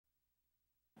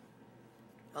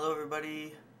Hello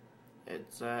everybody,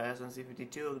 it's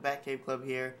SNC52 of the Batcave Club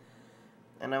here,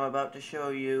 and I'm about to show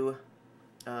you,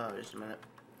 just a minute,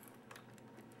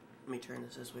 let me turn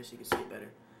this way so you can see it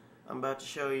better. I'm about to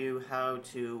show you how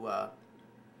to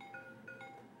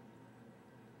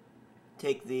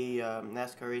take the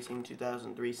NASCAR Racing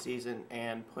 2003 season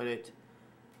and put it,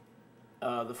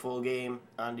 the full game,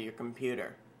 onto your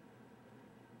computer.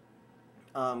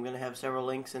 I'm going to have several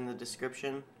links in the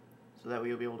description so that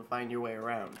you'll be able to find your way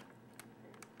around.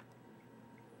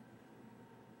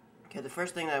 Okay, the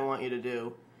first thing I want you to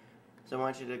do is I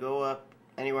want you to go up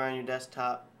anywhere on your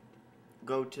desktop,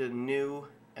 go to New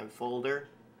and Folder,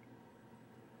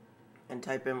 and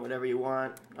type in whatever you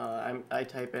want. I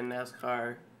type in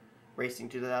NASCAR Racing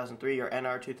 2003 or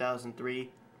NR2003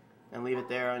 and leave it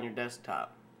there on your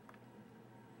desktop.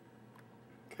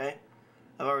 Okay?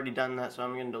 I've already done that, so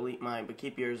I'm going to delete mine, but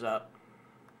keep yours up.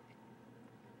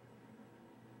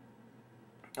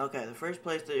 Okay, the first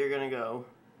place that you're going to go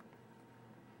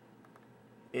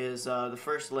is the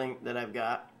first link that I've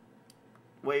got.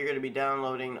 What you're going to be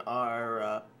downloading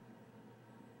are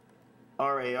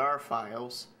RAR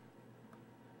files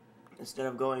instead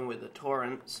of going with the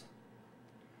torrents.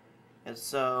 And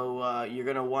so you're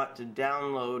going to want to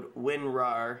download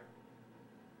WinRAR.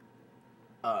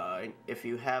 If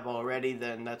you have already,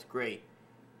 then that's great.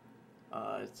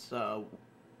 It's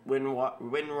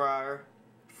WinRAR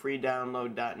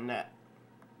freedownload.net,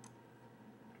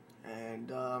 and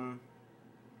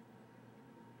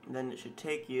then it should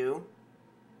take you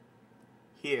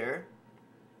here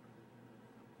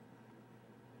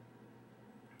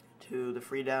to the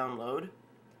free download,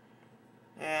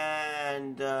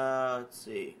 and let's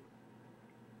see,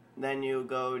 then you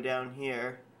go down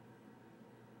here,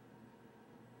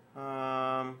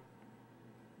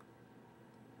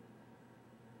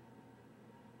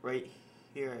 right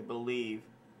here I believe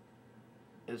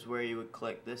is where you would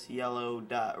click this yellow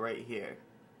dot right here.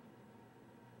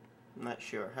 I'm not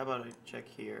sure. How about I check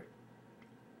here?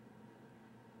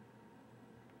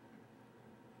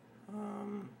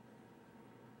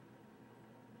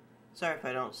 Sorry if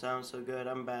I don't sound so good.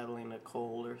 I'm battling a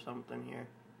cold or something here.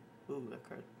 Ooh, that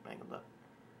card mangled up.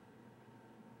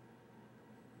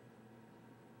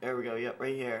 There we go. Yep,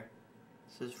 right here.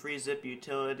 It says free zip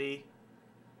utility.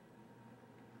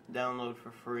 Download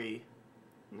for free.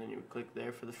 And then you would click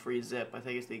there for the free zip. I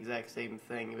think it's the exact same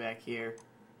thing back here,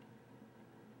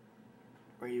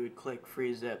 where you would click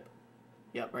free zip.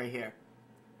 Yep, right here.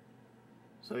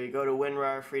 So you go to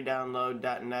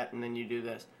WinRARFreeDownload.net and then you do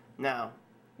this. Now,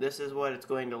 this is what it's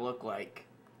going to look like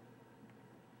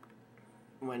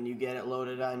when you get it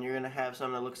loaded on. You're going to have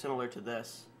something that looks similar to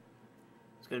this.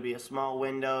 It's going to be a small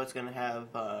window. It's going to have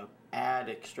add,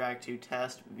 extract to,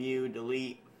 test, view,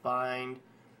 delete, find,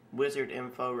 wizard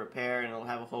info, repair, and it'll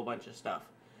have a whole bunch of stuff.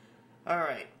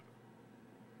 Alright.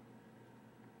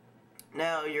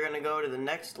 Now you're going to go to the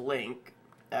next link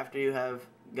after you have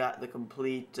got the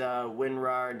complete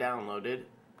WinRAR downloaded.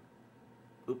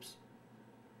 Oops.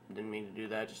 Didn't mean to do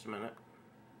that. Just a minute.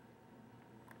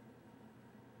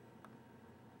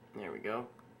 There we go.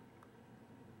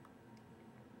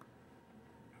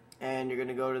 And you're going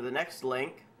to go to the next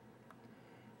link,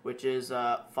 which is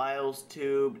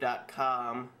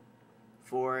filestube.com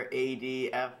for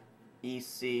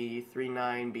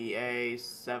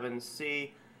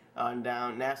ADFEC39BA7C on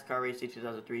down NASCAR Racing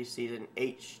 2003 season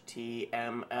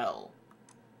HTML.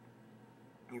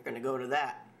 You're going to go to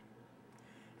that.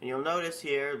 And you'll notice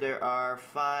here there are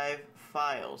 5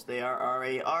 files. They are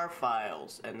RAR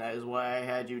files, and that is why I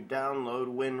had you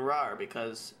download WinRAR,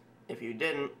 because if you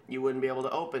didn't, you wouldn't be able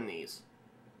to open these.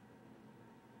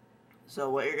 So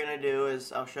what you're going to do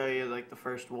is, I'll show you like the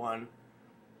first one.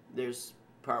 There's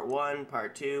part 1,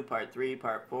 part 2, part 3,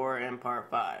 part 4, and part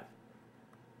 5.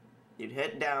 You'd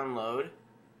hit download.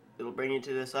 It'll bring you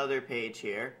to this other page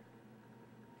here.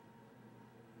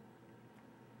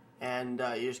 And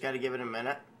you just got to give it a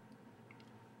minute.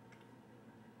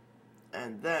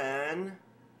 And then,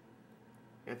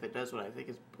 if it does what I think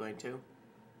it's going to.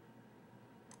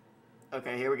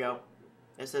 Okay, here we go.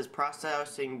 It says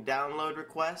processing download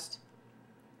request.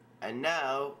 And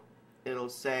now it'll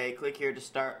say click here to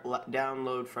start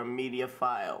download from media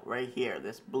file. Right here,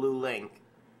 this blue link.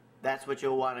 That's what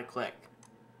you'll want to click.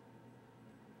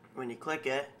 When you click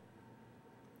it,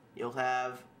 you'll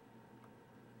have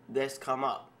this come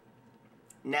up.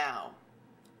 Now,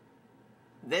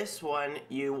 this one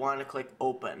you want to click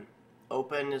open.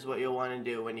 Open is what you'll want to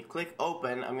do. When you click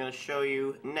open, I'm going to show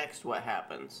you next what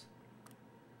happens.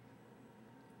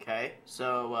 Okay,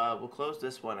 so we'll close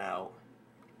this one out.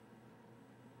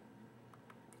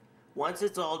 Once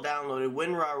it's all downloaded,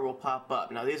 WinRAR will pop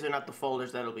up. Now these are not the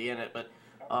folders that'll be in it, but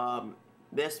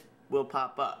this will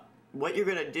pop up. What you're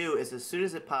going to do is as soon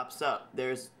as it pops up,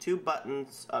 there's two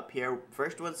buttons up here.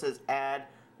 First one says Add,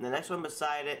 and the next one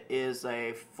beside it is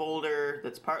a folder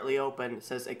that's partly open. It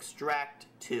says Extract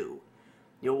To.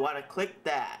 You'll want to click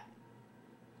that.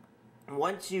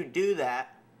 Once you do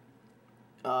that,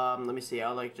 let me see,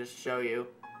 I'll just show you.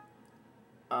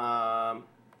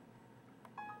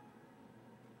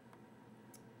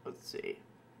 Let's see.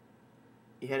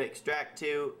 You hit Extract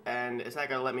To, and it's not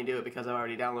going to let me do it because I've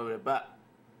already downloaded it, but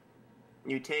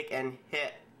you take and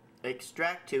hit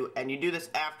Extract To, and you do this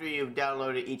after you've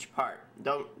downloaded each part.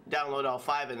 Don't download all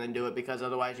 5 and then do it, because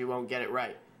otherwise you won't get it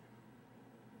right.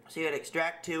 So you hit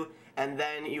Extract To, and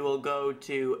then you will go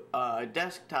to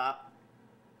Desktop,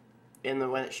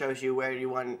 when it shows you where you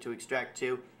want it to extract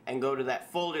to, and go to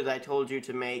that folder that I told you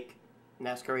to make,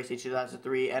 NASCAR Racing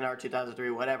 2003,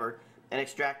 NR2003, whatever, and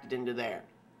extract it into there.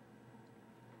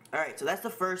 Alright, so that's the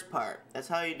first part. That's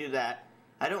how you do that.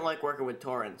 I don't like working with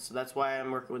torrents, so that's why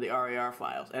I'm working with the RAR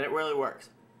files, and it really works.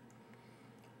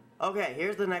 Okay,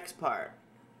 here's the next part.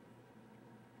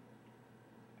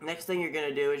 Next thing you're going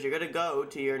to do is you're going to go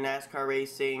to your NASCAR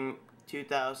Racing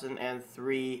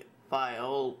 2003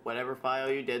 file, whatever file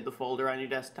you did, the folder on your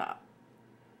desktop.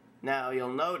 Now you'll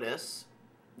notice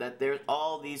that there's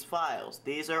all these files.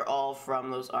 These are all from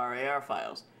those RAR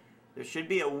files. There should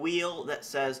be a wheel that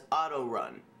says Auto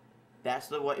Run.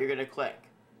 That's what you're going to click.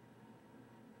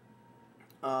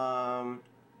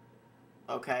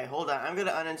 Okay, hold on. I'm going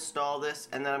to uninstall this,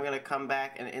 and then I'm going to come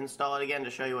back and install it again to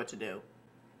show you what to do.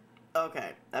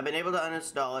 Okay, I've been able to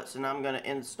uninstall it, so now I'm going to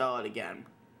install it again.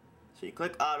 So you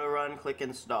click Auto Run, click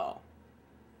Install.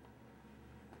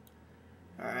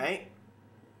 Alright.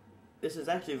 This is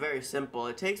actually very simple.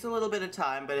 It takes a little bit of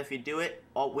time, but if you do it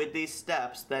with these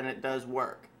steps, then it does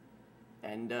work.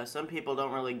 And some people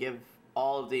don't really give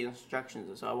all of the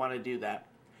instructions, so I want to do that.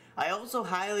 I also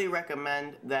highly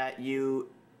recommend that you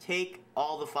take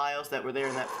all the files that were there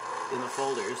in the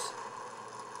folders.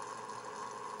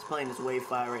 It's playing this WAV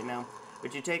file right now.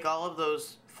 But you take all of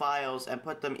those files and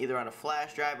put them either on a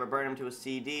flash drive or burn them to a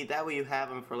CD. That way you have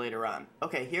them for later on.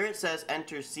 Okay, here it says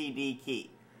enter CD key.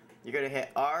 You're going to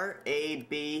hit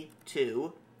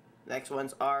RAB2. Next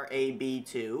one's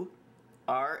RAB2.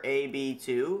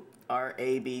 RAB2.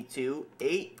 RAB2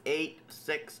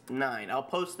 8869. I'll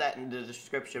post that in the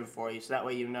description for you, so that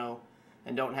way you know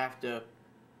and don't have to,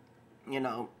 you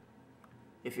know,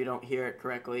 if you don't hear it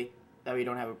correctly, that way you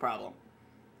don't have a problem.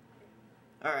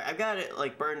 Alright, I've got it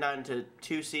burned onto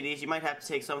 2 CDs. You might have to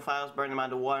take some files, burn them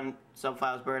onto 1, some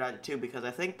files burn onto 2, because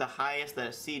I think the highest that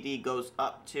a CD goes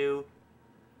up to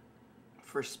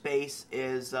for space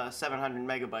is 700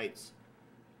 megabytes.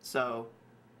 So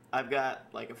I've got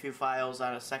a few files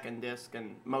on a second disk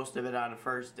and most of it on a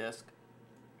first disk.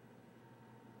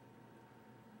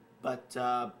 But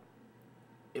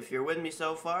if you're with me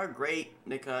so far, great,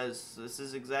 because this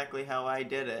is exactly how I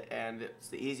did it, and it's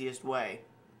the easiest way.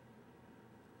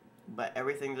 But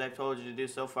everything that I've told you to do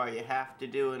so far, you have to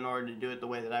do in order to do it the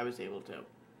way that I was able to.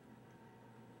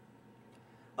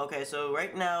 Okay, so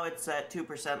right now it's at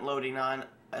 2% loading on.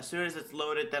 As soon as it's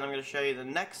loaded, then I'm going to show you the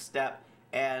next step.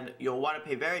 And you'll want to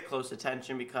pay very close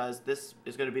attention, because this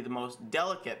is going to be the most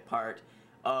delicate part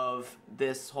of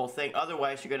this whole thing.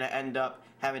 Otherwise, you're going to end up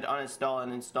having to uninstall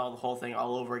and install the whole thing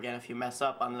all over again if you mess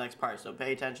up on the next part. So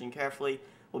pay attention carefully.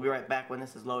 We'll be right back when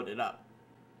this is loaded up.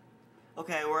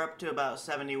 Okay, we're up to about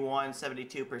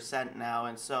 71-72% now,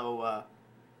 and so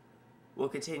we'll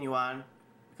continue on,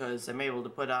 because I'm able to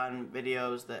put on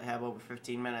videos that have over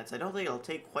 15 minutes. I don't think it'll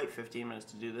take quite 15 minutes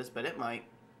to do this, but it might.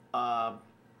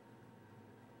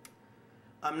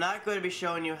 I'm not going to be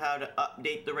showing you how to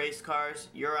update the race cars.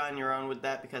 You're on your own with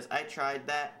that, because I tried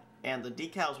that, and the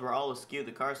decals were all askew.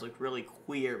 The cars looked really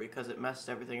queer because it messed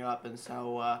everything up, and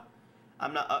so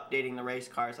I'm not updating the race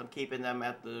cars. I'm keeping them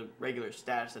at the regular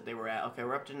status that they were at. Okay,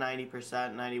 we're up to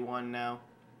 90%, 91 now.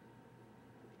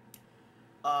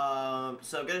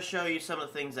 So I'm going to show you some of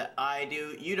the things that I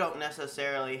do. You don't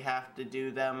necessarily have to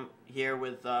do them here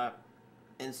with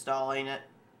installing it,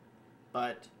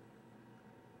 but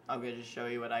I'm going to just show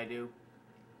you what I do,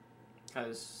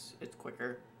 because it's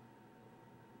quicker.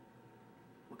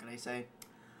 What can I say?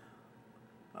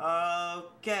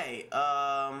 Okay,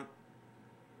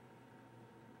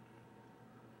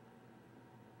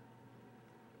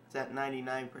 it's at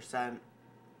 99%.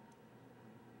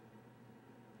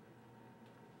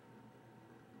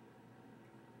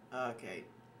 Okay,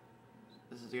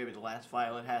 this is going to be the last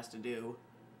file it has to do.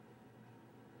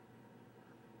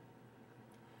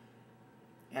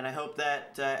 And I hope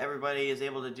that everybody is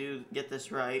able to get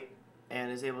this right.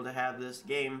 and is able to have this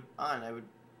game on, I would,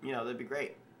 you know, that'd be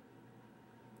great.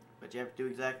 But you have to do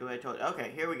exactly what I told you.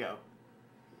 Okay, here we go.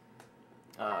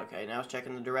 Okay, now it's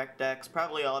checking the DirectX.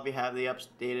 Probably all of you have the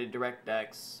updated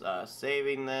DirectX.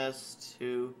 Saving this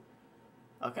to...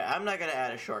 Okay, I'm not going to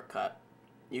add a shortcut.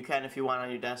 You can if you want on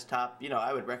your desktop. You know,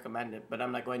 I would recommend it, but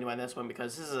I'm not going to on this one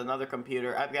because this is another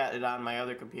computer. I've got it on my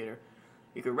other computer.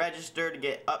 You can register to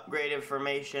get upgrade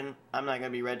information. I'm not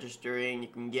going to be registering. You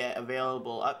can get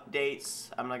available updates.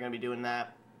 I'm not going to be doing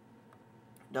that.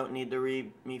 Don't need the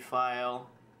README file.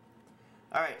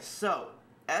 Alright, so,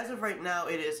 as of right now,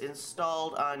 it is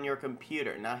installed on your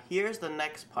computer. Now, here's the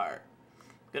next part.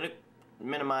 I'm going to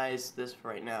minimize this for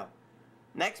right now.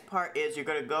 Next part is you're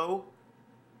going to go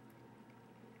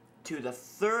to the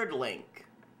third link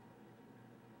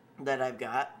that I've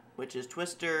got, which is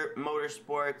Twister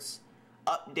Motorsports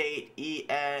Update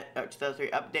EN 2003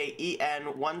 Update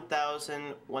EN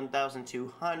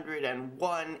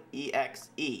 1201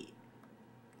 EXE.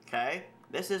 Okay,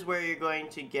 this is where you're going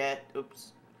to get.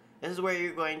 Oops, this is where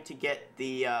you're going to get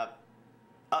the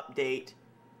update,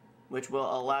 which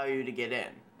will allow you to get in.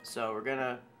 So we're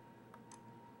gonna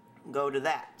go to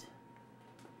that.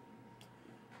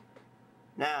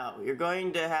 Now you're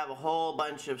going to have a whole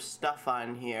bunch of stuff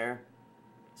on here,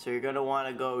 so you're going to want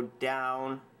to go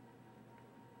down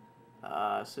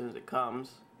as soon as it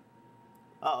comes.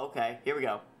 Oh, okay, here we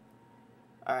go.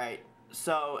 Alright,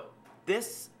 so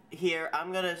this here,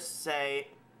 I'm going to say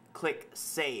click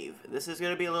save. This is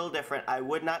going to be a little different. I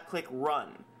would not click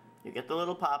run. You get the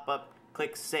little pop-up,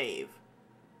 click save.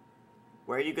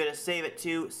 Where are you going to save it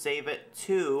to? Save it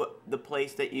to the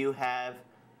place that you have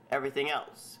everything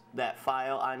else, that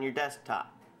file on your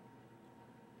desktop.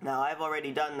 Now, I've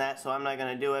already done that, so I'm not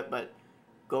going to do it, but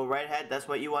go right ahead. That's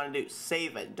what you want to do.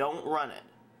 Save it. Don't run it.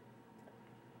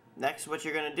 Next, what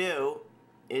you're going to do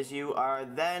is you are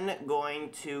then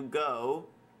going to go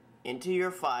into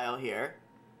your file here,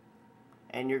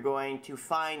 and you're going to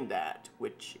find that,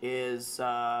 which is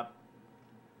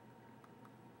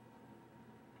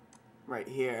right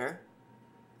here.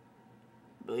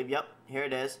 I believe, yep, here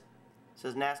it is. It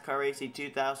says NASCAR Racing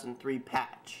 2003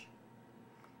 patch.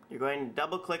 You're going to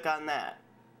double click on that.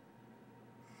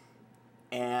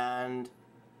 And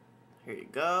here you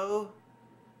go.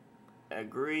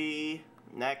 Agree.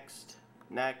 Next.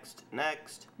 Next.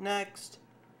 Next. Next.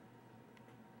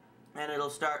 And it'll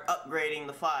start upgrading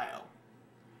the file.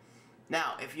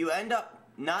 Now, if you end up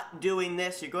not doing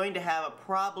this, you're going to have a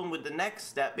problem with the next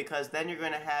step, because then you're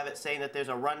going to have it saying that there's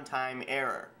a runtime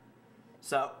error.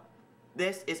 So,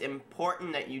 this is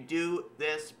important that you do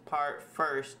this part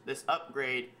first, this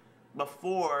upgrade,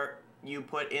 before you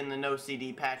put in the no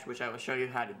CD patch, which I will show you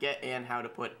how to get and how to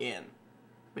put in.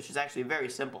 Which is actually very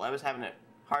simple. I was having it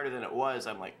harder than it was.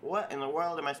 I'm like, what in the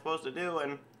world am I supposed to do?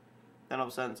 And then all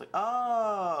of a sudden it's like,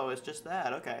 oh, it's just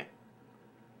that, okay.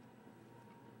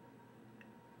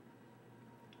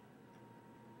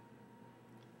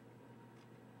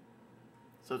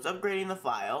 So it's upgrading the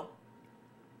file.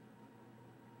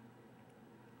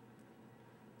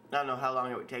 I don't know how long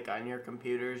it would take on your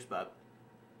computers, but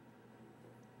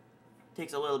it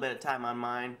takes a little bit of time on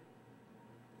mine.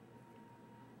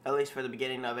 At least for the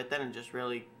beginning of it. Then it just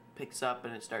really picks up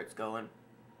and it starts going.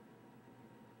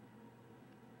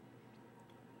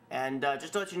 And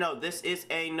just to let you know, this is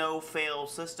a no-fail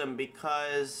system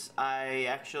because I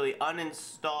actually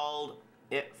uninstalled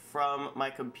it from my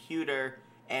computer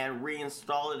and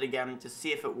reinstalled it again to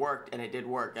see if it worked, and it did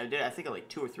work. I did, I think, like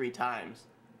 2 or 3 times.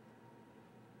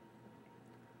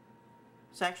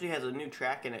 This actually has a new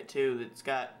track in it too that's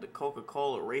got the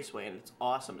Coca-Cola Raceway, and it's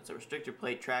awesome. It's a restrictor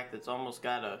plate track that's almost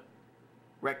got a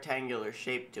rectangular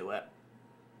shape to it.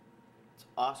 It's an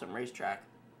awesome racetrack.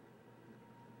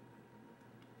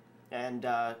 And,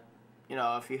 you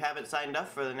know, if you haven't signed up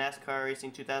for the NASCAR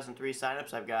Racing 2003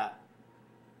 signups I've got,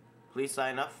 please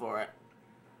sign up for it.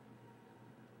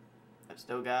 I've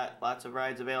still got lots of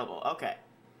rides available. Okay,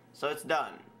 so it's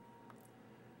done.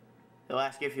 They'll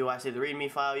ask you if you want to see the README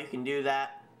file. You can do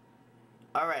that.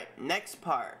 Alright, next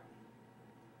part.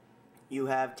 You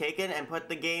have taken and put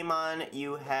the game on.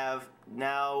 You have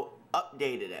now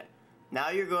updated it. Now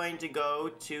you're going to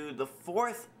go to the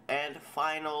 4th and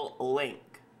final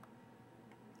link.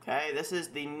 Okay, this is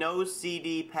the no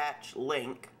CD patch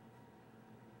link.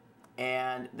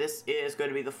 And this is going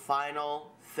to be the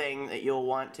final thing that you'll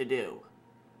want to do.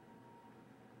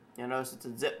 You'll notice it's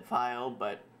a zip file,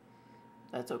 but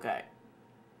that's okay.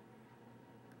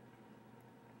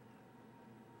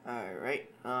 Alright,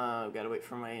 I've got to wait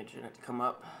for my internet to come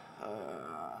up.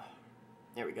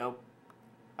 There we go.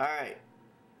 Alright.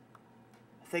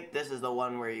 I think this is the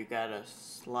one where you gotta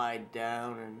slide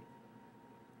down and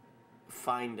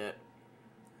find it.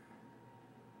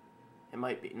 It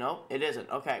might be. Nope, it isn't.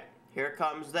 Okay, here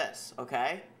comes this,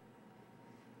 okay?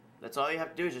 That's all you have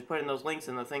to do is just put in those links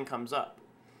and the thing comes up.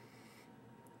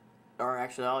 Or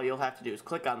actually, all you'll have to do is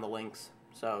click on the links.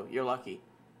 So, you're lucky.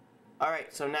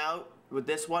 Alright, so now, with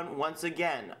this one, once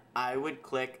again, I would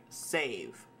click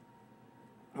Save.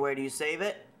 Where do you save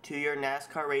it? To your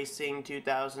NASCAR Racing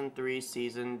 2003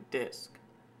 season disk.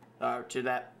 Or to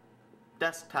that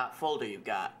desktop folder you've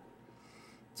got.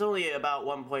 It's only about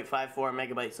 1.54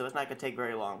 megabytes, so it's not going to take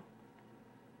very long.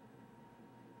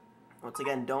 Once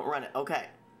again, don't run it. Okay.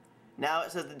 Now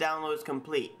it says the download is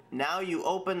complete. Now you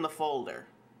open the folder.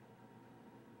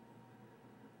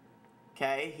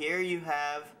 Okay, here you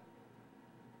have,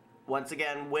 once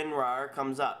again, WinRAR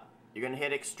comes up. You're going to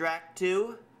hit Extract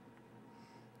to,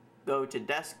 go to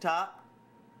Desktop,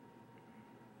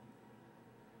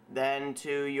 then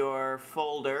to your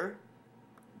folder,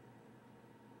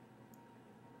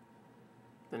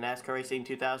 the NASCAR Racing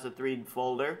 2003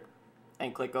 folder,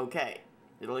 and click OK.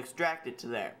 It'll extract it to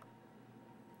there.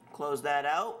 Close that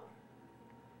out.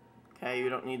 Okay, you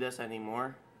don't need this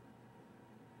anymore.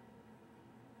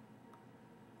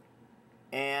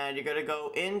 And you're going to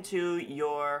go into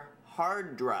your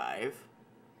hard drive,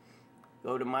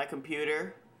 go to My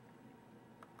Computer,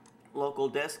 Local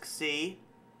Disk C,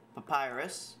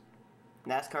 Papyrus,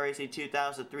 NASCAR Racing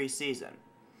 2003 season.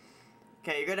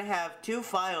 Okay, you're going to have two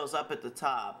files up at the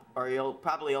top, or you'll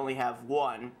probably only have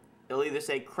one. It'll either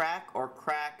say crack or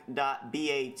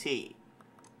crack.bat.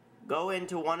 Go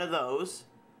into one of those.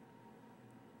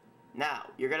 Now,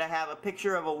 you're going to have a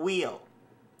picture of a wheel.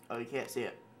 Oh, you can't see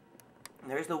it.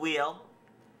 There's the wheel.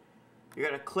 You're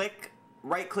going to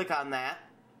right-click on that.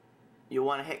 You'll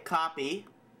want to hit copy.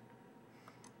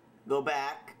 Go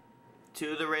back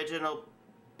to the original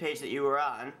page that you were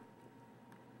on.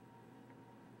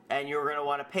 And you're going to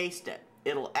want to paste it.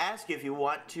 It'll ask you if you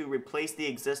want to replace the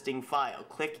existing file.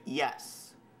 Click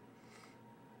yes.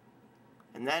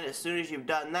 And then as soon as you've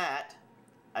done that,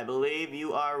 I believe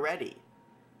you are ready.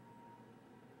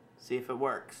 See if it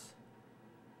works.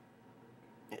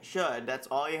 It should. That's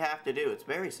all you have to do. It's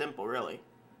very simple, really.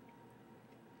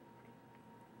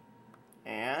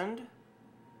 And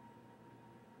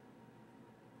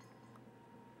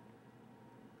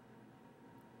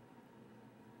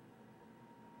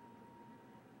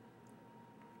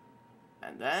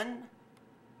then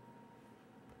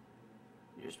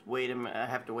you just wait a minute. I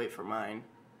have to wait for mine.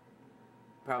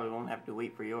 Probably won't have to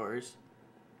wait for yours.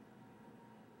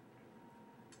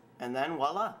 And then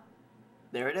voila.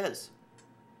 There it is.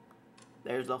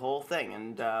 There's the whole thing,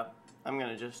 and I'm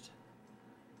gonna just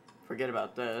forget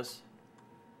about this.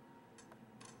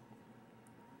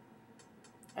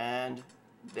 And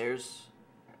there's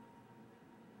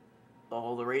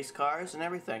all the race cars and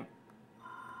everything.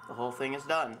 The whole thing is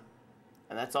done.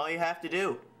 And that's all you have to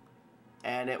do.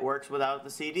 And it works without the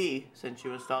CD, since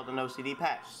you installed the no CD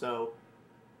patch. So,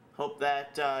 hope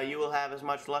that you will have as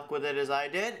much luck with it as I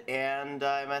did. And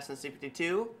I'm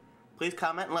SNC52. Please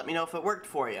comment and let me know if it worked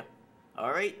for you.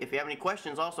 Alright, if you have any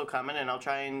questions, also comment, and I'll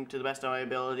try and, to the best of my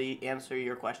ability, answer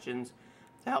your questions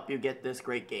to help you get this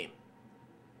great game.